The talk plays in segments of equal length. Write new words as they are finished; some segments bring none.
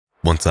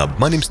What's up,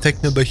 my name's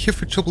TechNobo here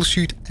for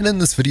Troubleshoot, and in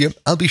this video,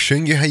 I'll be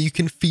showing you how you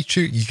can feature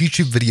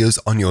YouTube videos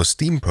on your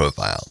Steam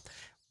profile.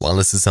 While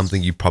this is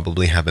something you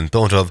probably haven't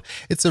thought of,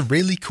 it's a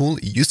really cool,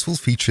 useful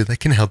feature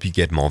that can help you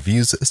get more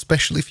views,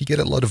 especially if you get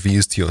a lot of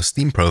views to your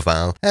Steam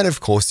profile, and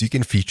of course you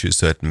can feature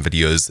certain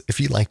videos if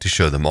you like to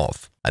show them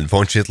off.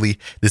 Unfortunately,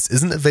 this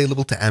isn't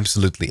available to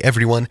absolutely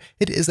everyone.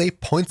 It is a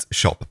points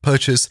shop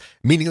purchase,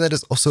 meaning that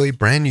it's also a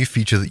brand new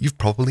feature that you've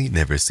probably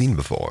never seen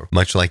before.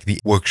 Much like the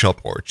workshop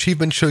or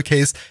achievement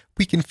showcase,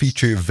 we can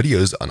feature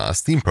videos on our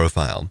Steam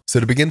profile. So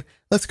to begin,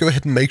 let's go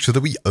ahead and make sure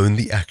that we own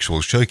the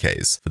actual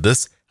showcase. For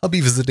this, I'll be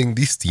visiting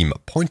the Steam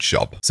Point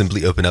Shop.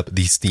 Simply open up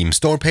the Steam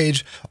store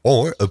page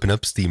or open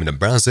up Steam in a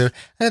browser,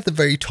 and at the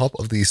very top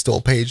of the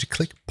store page,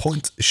 click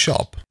Point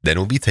Shop. Then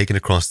we'll be taken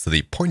across to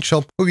the Point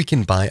Shop where we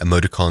can buy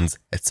emoticons,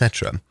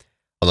 etc.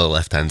 On the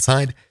left-hand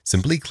side,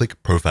 simply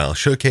click Profile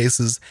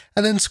Showcases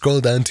and then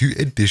scroll down to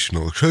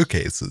Additional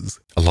Showcases.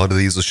 A lot of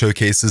these are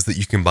showcases that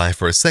you can buy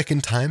for a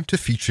second time to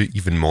feature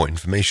even more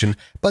information,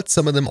 but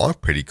some of them are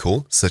pretty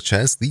cool, such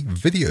as the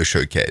Video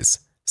Showcase.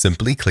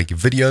 Simply click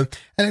Video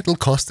and it'll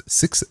cost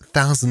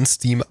 6,000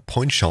 Steam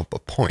Point Shop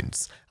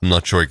points. I'm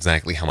not sure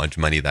exactly how much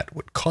money that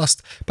would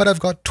cost, but I've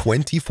got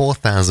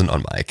 24,000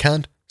 on my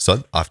account.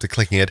 So after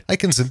clicking it, I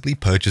can simply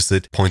purchase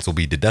it, points will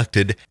be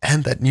deducted,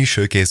 and that new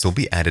showcase will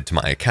be added to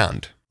my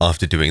account.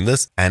 After doing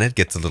this, and it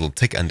gets a little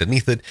tick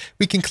underneath it,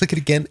 we can click it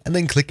again and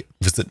then click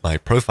Visit My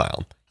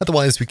Profile.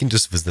 Otherwise, we can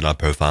just visit our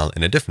profile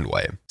in a different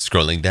way.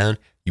 Scrolling down,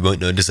 you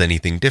won't notice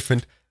anything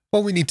different.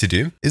 What we need to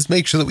do is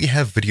make sure that we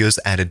have videos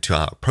added to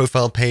our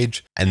profile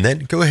page, and then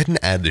go ahead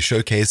and add the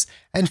showcase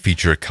and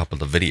feature a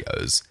couple of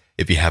videos.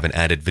 If you haven't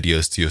added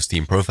videos to your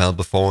Steam profile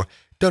before,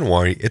 don't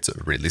worry, it's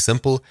really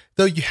simple,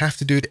 though you have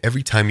to do it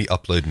every time you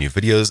upload new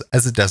videos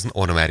as it doesn't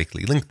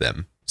automatically link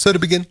them. So to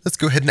begin, let's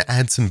go ahead and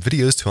add some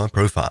videos to our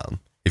profile.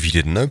 If you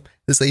didn't know,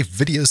 there's a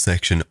video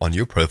section on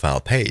your profile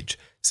page.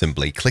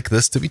 Simply click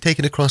this to be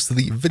taken across to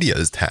the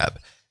Videos tab.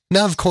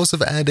 Now, of course,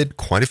 I've added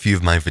quite a few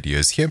of my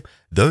videos here,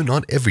 though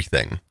not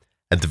everything.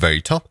 At the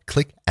very top,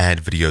 click Add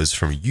Videos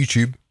from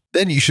YouTube.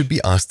 Then you should be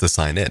asked to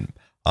sign in.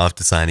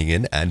 After signing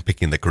in and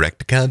picking the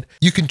correct account,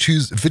 you can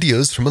choose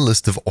videos from a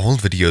list of all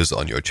videos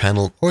on your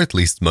channel, or at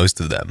least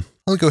most of them.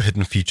 I'll go ahead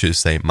and feature,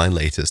 say, my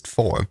latest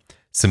 4.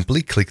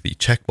 Simply click the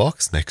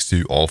checkbox next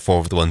to all 4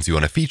 of the ones you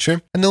want to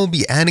feature, and then we'll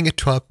be adding it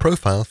to our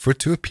profile for it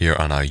to appear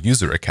on our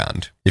user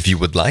account. If you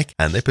would like,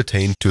 and they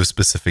pertain to a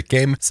specific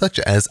game, such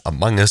as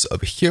Among Us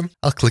over here,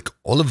 I'll click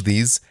all of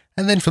these,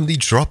 and then from the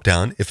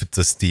drop-down, if it's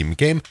a Steam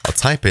game, I'll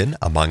type in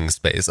Among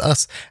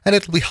Us, and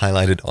it'll be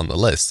highlighted on the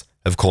list.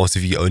 Of course,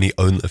 if you only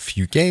own a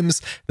few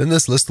games, then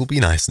this list will be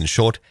nice and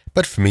short,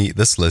 but for me,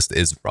 this list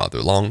is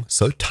rather long,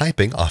 so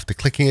typing after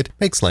clicking it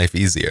makes life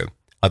easier.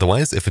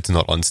 Otherwise, if it's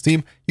not on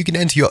Steam, you can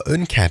enter your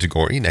own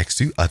category next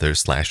to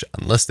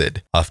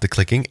Other/Unlisted. After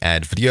clicking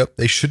Add Video,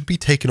 they should be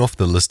taken off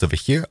the list over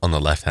here on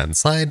the left-hand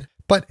side,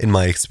 but in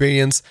my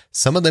experience,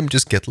 some of them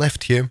just get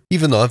left here,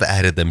 even though I've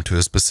added them to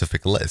a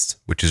specific list,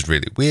 which is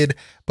really weird,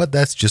 but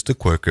that's just a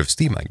quirk of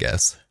Steam, I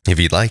guess. If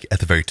you'd like,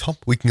 at the very top,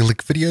 we can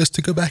click Videos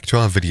to go back to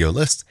our video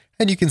list,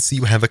 and you can see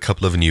we have a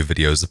couple of new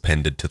videos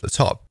appended to the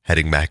top.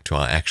 Heading back to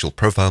our actual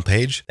profile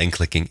page and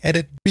clicking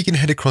Edit, we can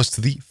head across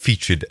to the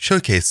Featured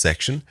Showcase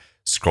section,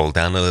 scroll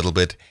down a little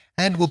bit,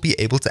 and we'll be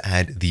able to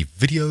add the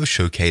Video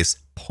Showcase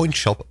Point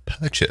Shop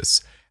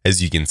Purchase.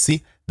 As you can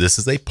see, this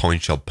is a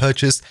Point Shop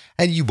purchase,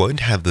 and you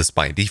won't have this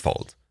by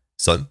default.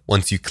 So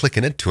once you click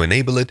on it to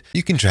enable it,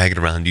 you can drag it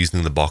around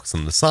using the box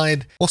on the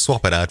side, or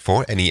swap it out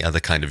for any other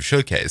kind of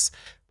showcase.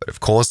 But of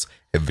course,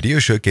 a video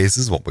showcase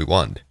is what we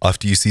want.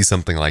 After you see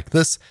something like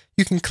this,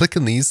 you can click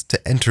on these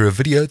to enter a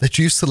video that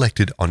you've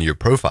selected on your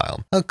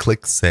profile. I'll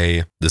click,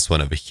 say, this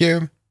one over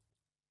here,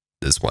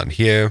 this one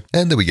here,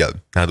 and there we go.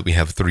 Now that we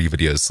have 3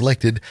 videos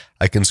selected,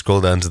 I can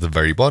scroll down to the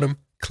very bottom,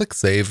 click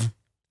Save,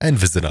 and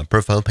visit our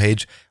profile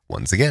page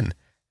once again.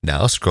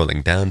 Now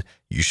scrolling down,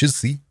 you should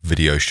see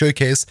Video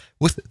Showcase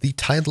with the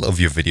title of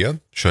your video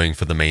showing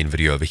for the main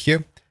video over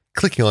here.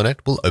 Clicking on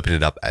it will open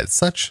it up as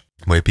such,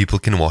 where people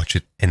can watch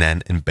it in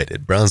an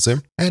embedded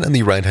browser. And on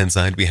the right hand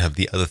side, we have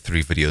the other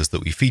 3 videos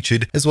that we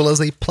featured, as well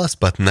as a plus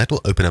button that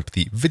will open up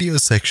the video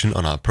section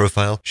on our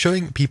profile,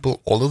 showing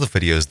people all of the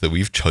videos that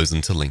we've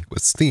chosen to link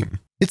with Steam.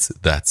 It's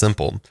that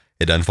simple.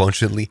 It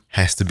unfortunately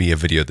has to be a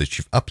video that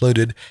you've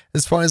uploaded.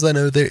 As far as I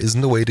know, there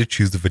isn't a way to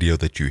choose the video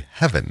that you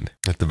haven't.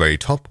 At the very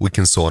top, we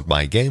can sort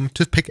by game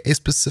to pick a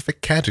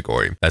specific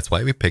category. That's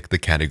why we picked the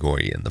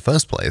category in the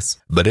first place.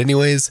 But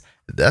anyways,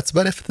 that's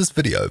about it for this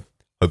video.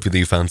 Hopefully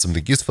you found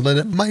something useful in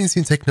it. My name's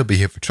TechNobo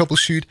here for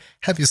Troubleshoot.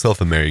 Have yourself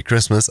a Merry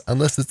Christmas,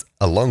 unless it's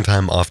a long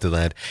time after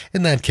that.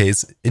 In that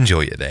case,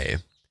 enjoy your day.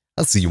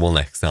 I'll see you all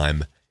next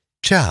time.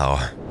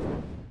 Ciao.